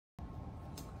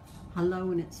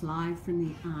Hello, and it's live from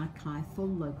the archive for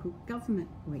Local Government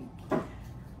Week.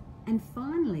 And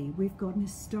finally, we've got an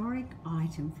historic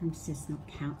item from Cessnock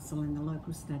Council in the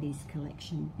Local Studies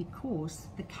collection, because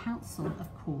the council,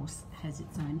 of course, has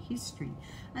its own history.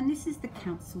 And this is the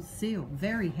council seal,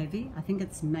 very heavy. I think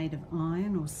it's made of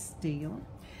iron or steel.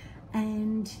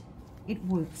 And it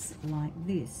works like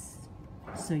this.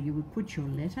 So you would put your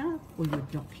letter or your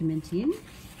document in.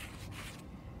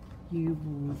 You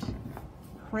would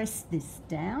press this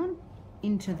down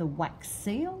into the wax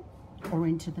seal or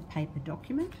into the paper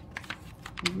document,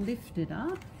 lift it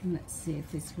up, and let's see if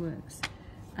this works.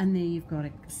 And there you've got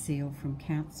a seal from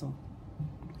council.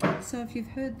 So if you've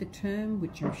heard the term,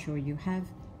 which I'm sure you have,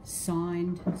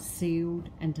 signed, sealed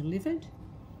and delivered,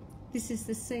 this is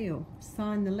the seal.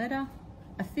 Sign the letter,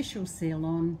 official seal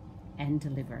on, and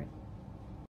deliver it.